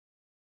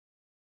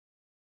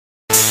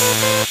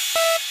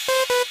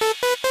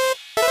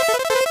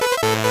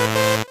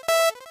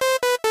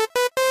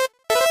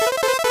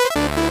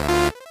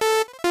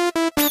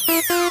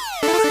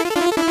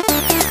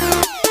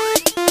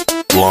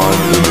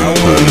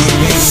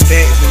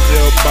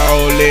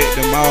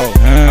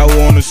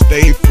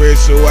stay fresh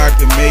so I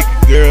can make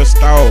a girl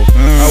stall.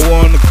 I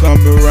wanna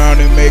come around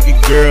and make a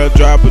girl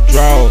drop a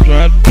draw.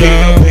 Pick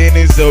no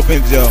pennies up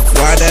and jump,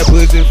 why that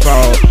pussy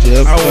fall?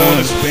 I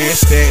wanna spend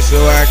stacks so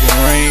I can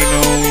rain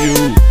on you.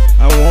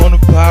 I wanna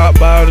pop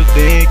bottles,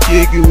 then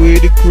kick it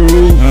with the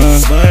crew.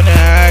 Money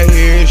out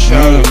here,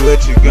 shout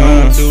what you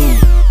gon' do.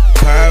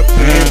 Pop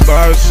and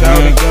bottle,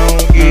 shout it gon'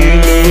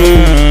 get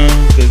loose.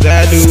 Cause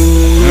I do,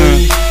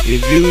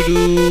 if you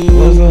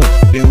do,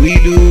 then we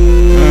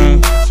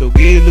do. So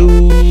get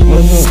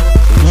loose.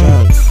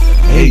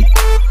 Hey,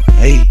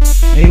 hey,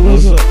 hey,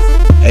 what's up?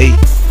 Hey,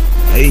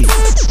 hey,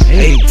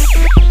 hey,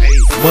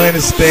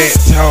 money stat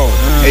talk.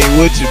 Hey,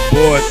 what your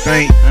boy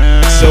think?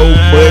 So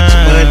much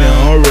money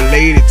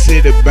unrelated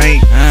to the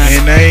bank,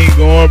 and I ain't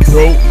going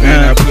broke,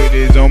 man. I put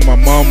this on my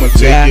mama.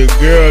 Take your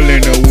girl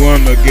in the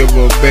winter, give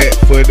her back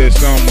for the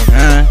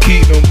summer.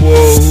 Keep them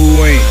boys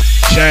who ain't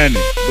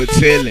shining but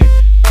telling.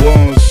 Boy,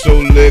 I'm so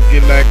lucky,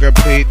 like I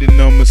played the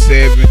number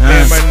 7.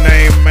 And my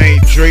name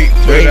ain't Drake,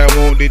 but I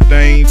want the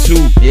thing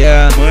too.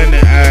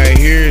 Money out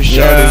here,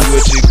 shout it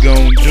what you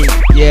gon' do.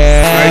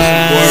 Ice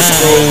boy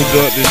froze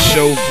up the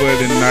show for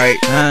the night.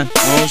 I'm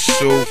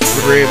so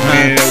free,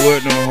 man, that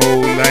wasn't a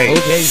whole life.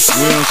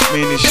 We don't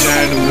spend it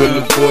shining with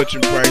the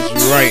fortune price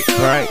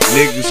right.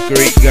 Niggas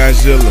straight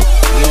Godzilla,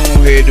 we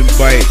don't head and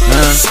bite.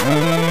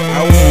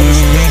 I wanna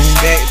spend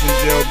stacks and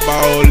just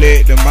ball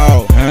at the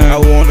mall. I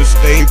wanna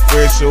stay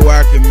fresh so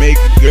I can make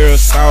a girl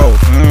soft.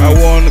 I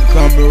wanna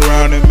come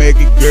around and make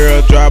a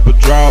girl drop a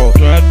draw.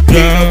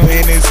 Pick no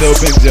pennies up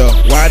and jump,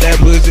 why that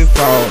pussy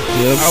fall?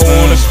 I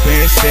wanna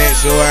spend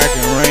stacks so I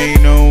can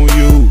rain on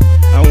you.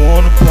 I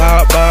wanna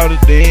pop bottles,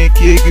 then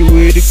kick it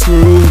with the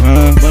crew.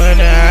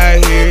 Money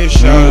out here,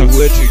 shout it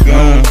what you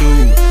gon'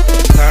 do.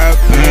 Pop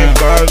and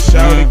bottle,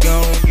 shout it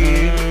gon'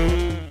 get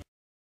loose.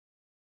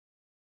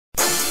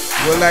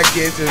 Well, I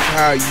guess that's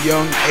how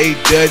young A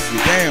does it.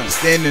 Damn,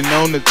 standing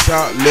on the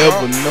top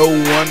level, no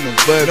one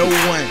but no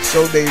one.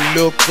 So they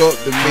look up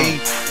to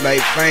me like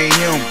fame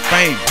him.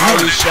 I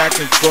wish I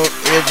could fuck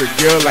every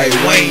girl like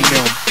Wayne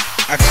him.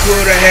 I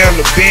coulda had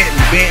a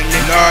Bentley,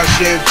 nah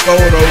shit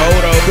photo.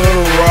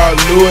 Coulda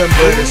rocked Louis,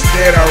 but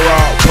instead I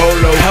rock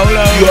Polo.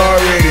 You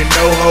already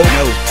know,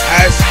 ho.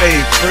 I stay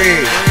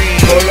fresh.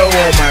 Polo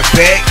on my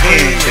back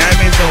and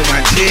diamonds on my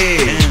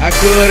chest. I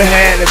coulda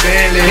had a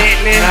Bentley,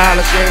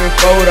 nah shit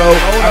photo.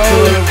 I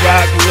coulda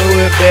rocked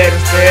Louis, but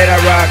instead I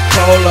rock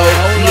Polo.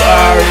 You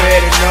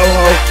already know,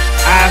 ho.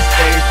 I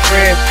stay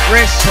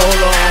fresh.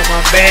 Polo on my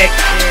back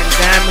and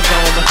diamonds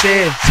on my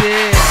chest.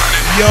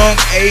 Young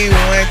A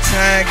one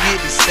time get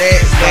the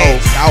stats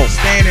off.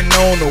 Standing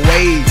on the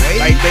wave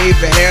like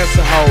David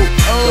Hasselhoff.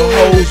 The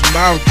hoes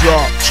mouth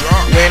drop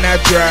when I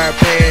drive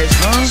past.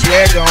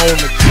 Swagger on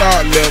the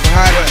top level,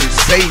 how do you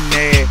say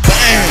that?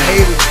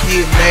 Haters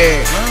get mad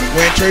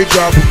when Trey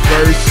drop a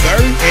verse,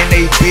 and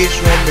they bitch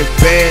want me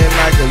bad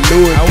like a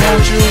Louis. I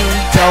want you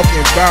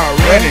talking about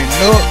running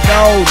up,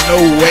 dog. No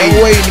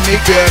way, nigga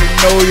better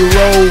know your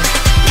role.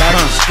 Like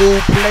a school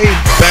play,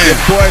 the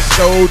boy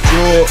sold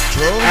drug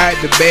out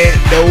the back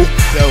door,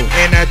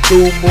 and I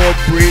threw more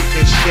brick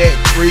than Shaq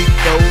free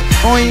throw.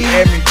 He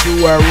asked me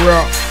do I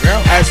rock?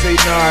 I say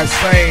no, I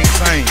sing.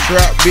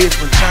 Trap bitch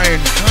from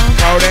China,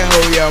 call that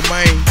hoe your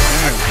man.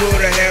 I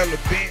coulda had a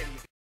Bentley.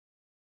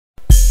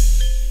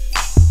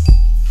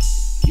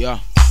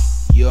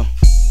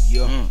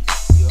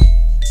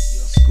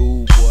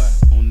 Schoolboy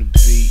on the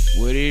beat.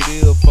 What it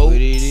is, folks? What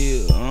it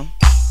is,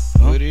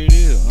 What it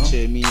is,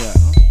 Check me out.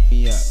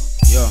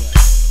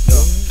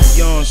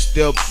 Young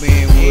step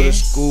in with a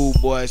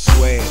schoolboy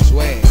swag.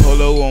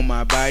 Polo on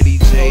my body,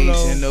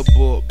 J's in the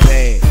book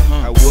bag.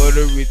 I wear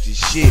the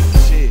richest shit,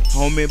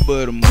 homie,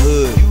 but I'm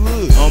hood.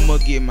 I'ma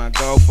get my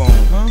golf on,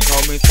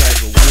 call me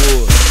Tiger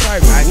Woods. I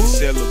can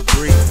sell a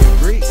brick,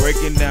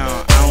 breaking down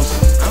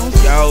ounces.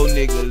 Y'all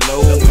nigga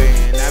low,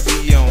 man, I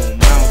be on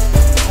mountain.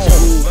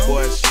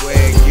 Schoolboy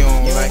swag,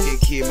 young like it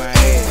kid my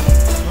ass.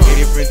 A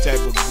different type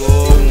of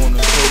girl,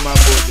 wanna show my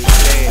boy the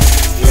stand.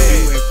 If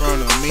you in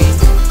front of me,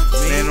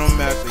 man,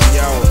 I'm after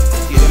y'all.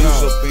 Get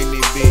loose up in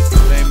this bitch,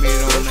 blame it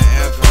on the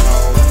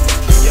alcohol.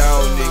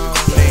 Y'all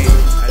niggas playing,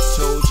 I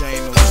told you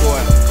ain't no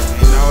toy.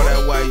 And all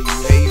that why you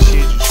hate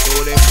shit, you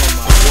stole that from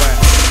my boy.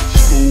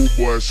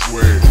 Schoolboy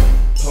swag.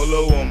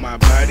 Polo on my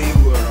body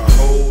with a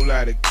whole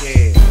lot of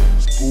cash.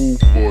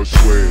 Schoolboy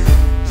swag.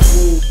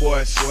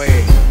 Schoolboy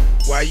swag.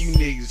 Why you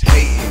niggas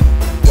hating?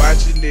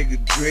 Watch a nigga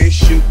dress,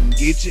 shoot, and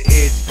get your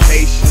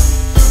education.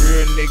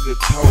 Real nigga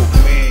talk,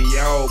 man,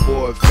 y'all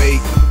boy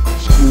fake.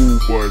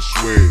 Schoolboy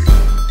swag.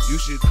 You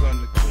should come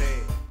to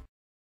class.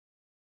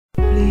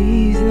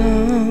 Please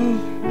don't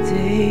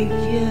take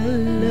your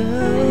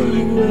love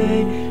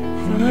away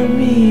from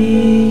me.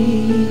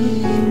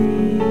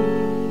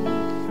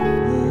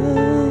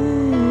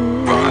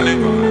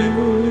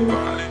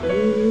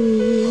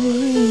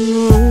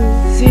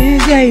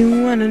 Since day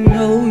one I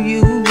know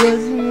you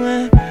was the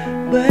one,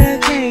 but I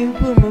can't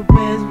put my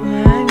past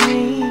behind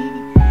me.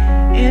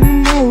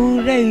 And the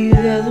old days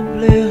as a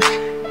player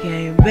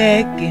came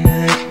back and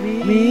hurt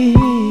me.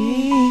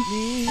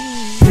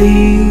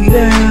 Please,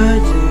 girl,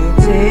 don't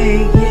take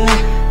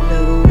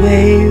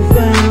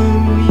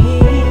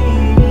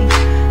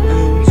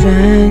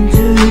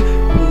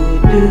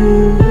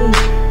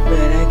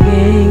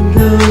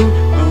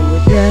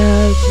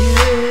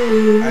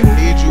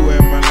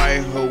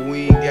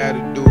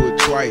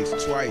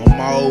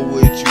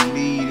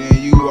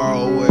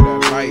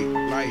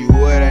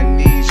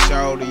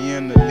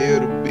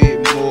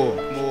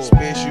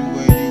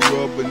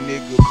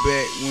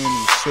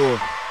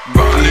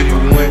did it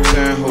one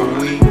time, ho,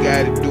 we ain't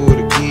gotta do it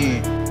again.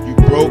 You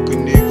broke a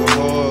nigga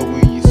hard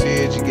when you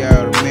said you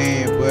got a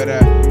man, but I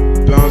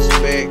bounced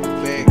back,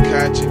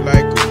 caught you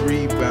like a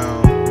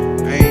rebound.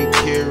 I ain't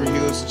carry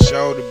heels and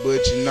shoulder,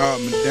 but you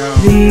knocked me down.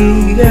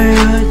 Please,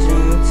 girl,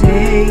 don't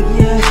take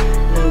your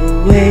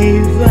love away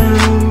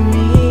from me.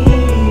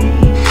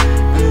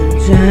 I'm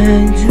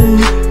trying to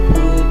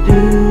pull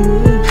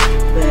through,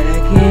 but I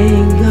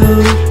can't go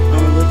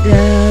on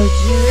without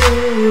you.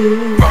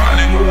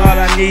 You all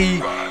I need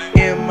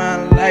in my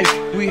life.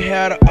 We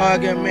had an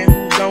argument,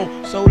 who don't?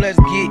 So let's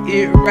get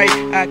it right.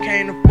 I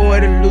can't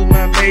afford to lose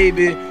my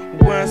baby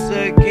once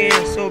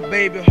again, so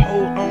baby,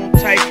 hold on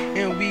tight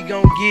and we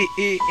gon' get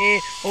it in.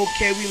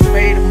 Okay, we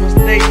made a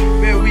mistake,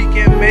 but we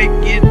can make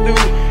it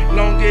through.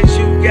 Long as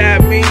you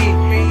got me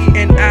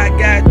and I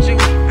got you.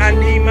 I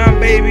need my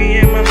baby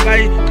in my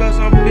life, cause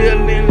I'm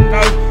feeling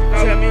lost.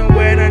 Tell me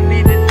what I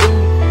need to do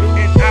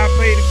and I'll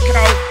pay the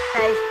cost.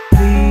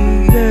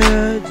 Please,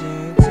 girl,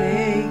 don't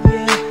take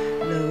your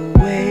love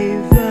away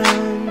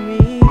from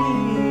me.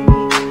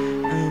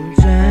 I'm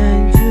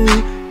trying to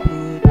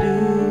pull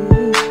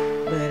through,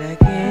 but I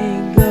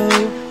can't go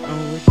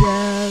on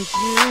without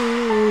you.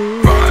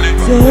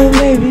 So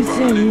baby,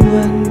 tell me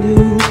what to do,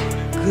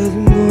 cause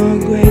I'm going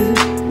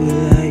crazy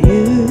without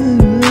you.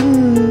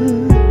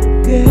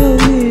 Girl,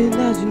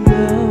 without you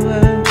now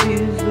I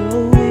feel so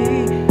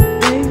weak.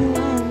 Baby,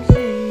 I'm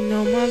sitting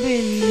on my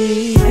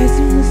business,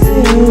 asking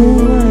myself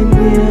what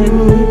did I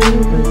do.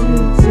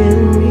 Myself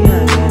telling me I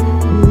got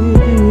who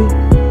you do.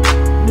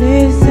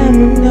 Next time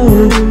I know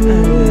I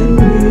got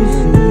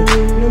pursue.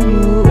 No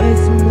more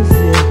asking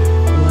myself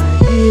what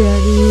did I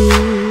do.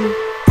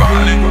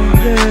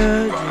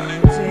 Girl,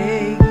 don't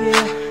take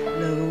your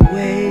love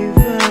away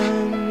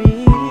from me.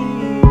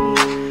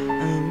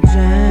 I'm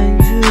trying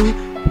to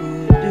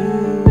pull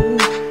through,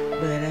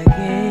 but I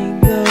can't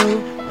go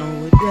on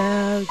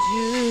without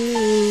you.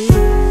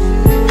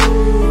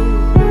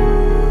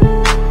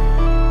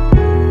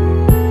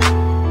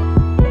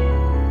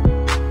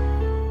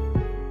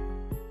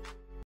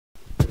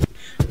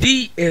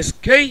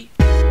 DSK,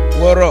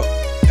 What up?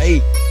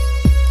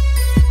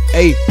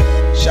 Hey,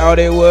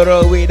 shawty, what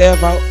up with that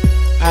fault?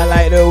 I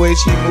like the way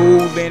she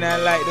move and I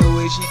like the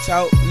way she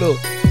talk. Look,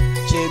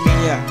 check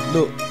me out.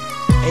 Look,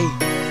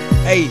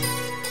 hey,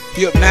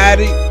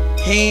 hypnotic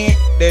hand.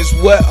 That's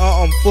what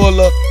I'm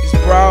full of. This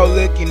broad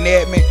looking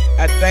at me.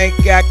 I think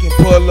I can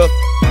pull her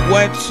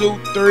 1,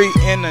 2, 3,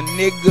 and a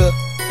nigga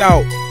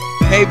thought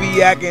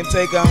maybe I can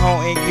take her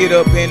home and get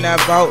up in that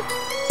vault.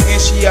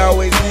 And she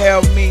always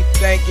have me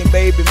thinking,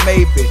 baby,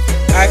 maybe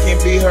I can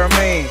be her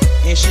man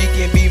and she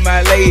can be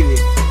my lady.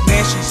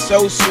 Man, she's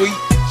so sweet,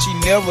 she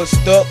never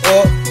stuck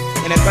up,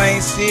 and that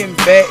thing sitting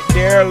back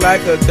there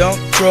like a dump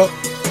truck.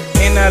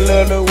 And I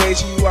love the way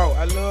she walk,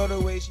 I love the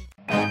way she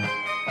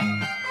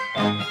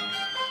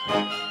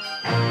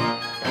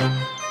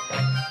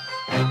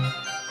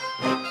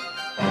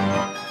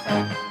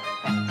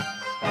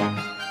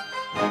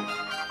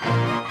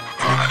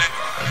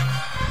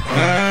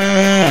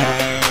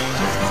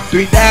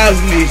 $3,000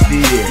 is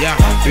the year. Yeah.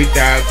 3,000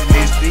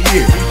 is the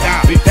year.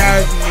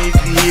 3,000 is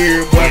the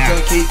year. Boy,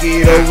 come kick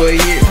it over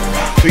here.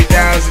 3,000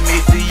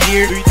 is the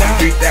year.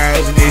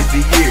 3,000 is the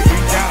year.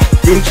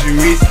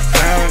 Futuristic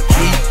sound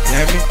keep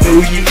coming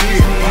through your ear.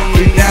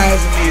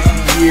 3,000 is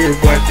the year.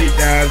 Boy,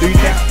 3,000 is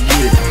the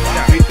year.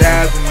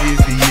 3,000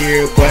 is the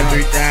year. Boy,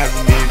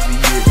 3,000 is the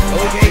year.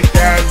 Okay,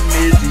 3,000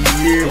 is the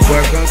year.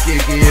 Boy, come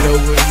kick it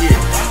over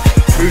here.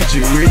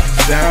 Futuristic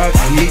sound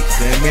keep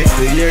coming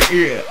through your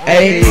ear.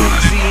 Hey,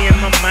 see in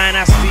my mind,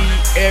 I see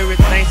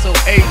everything so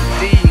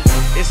HD.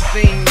 It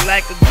seems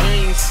like a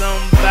dream,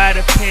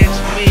 somebody pinch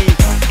me.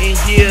 In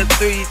year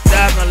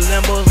 3,000,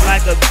 Limbo's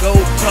like a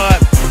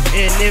go-kart.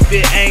 And if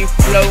it ain't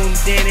floating,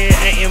 then it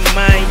ain't in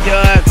my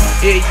yard.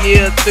 In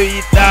year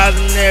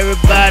 3,000,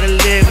 everybody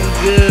living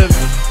good.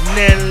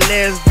 Nothing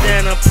less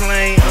than a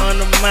plane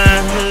under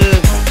my hood.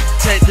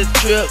 Take the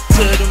trip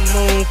to the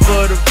moon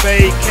for the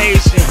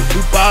vacation.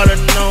 We bought a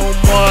no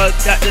more,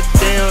 got the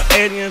damn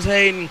aliens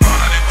hating.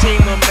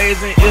 Team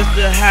Amazing is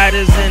the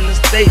hottest in the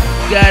state.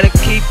 Gotta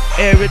keep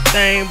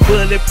everything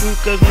bulletproof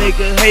cause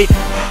niggas hate.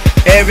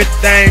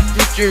 Everything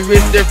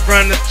futuristic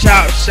from the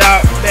chop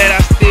shop. Bet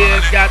I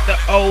still got the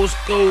old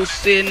school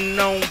sitting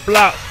on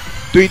block.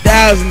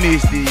 3,000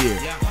 is the year.